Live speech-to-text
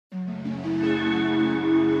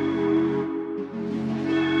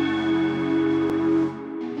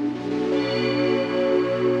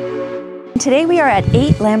Today we are at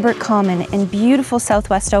 8 Lambert Common in beautiful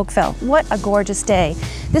southwest Oakville. What a gorgeous day.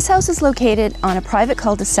 This house is located on a private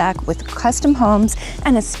cul-de-sac with custom homes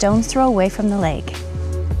and a stone's throw away from the lake.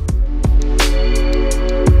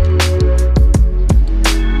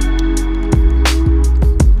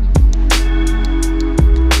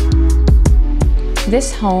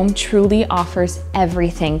 This home truly offers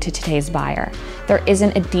everything to today's buyer. There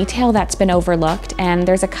isn't a detail that's been overlooked, and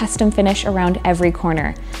there's a custom finish around every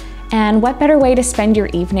corner. And what better way to spend your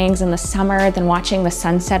evenings in the summer than watching the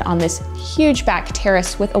sunset on this huge back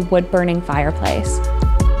terrace with a wood-burning fireplace?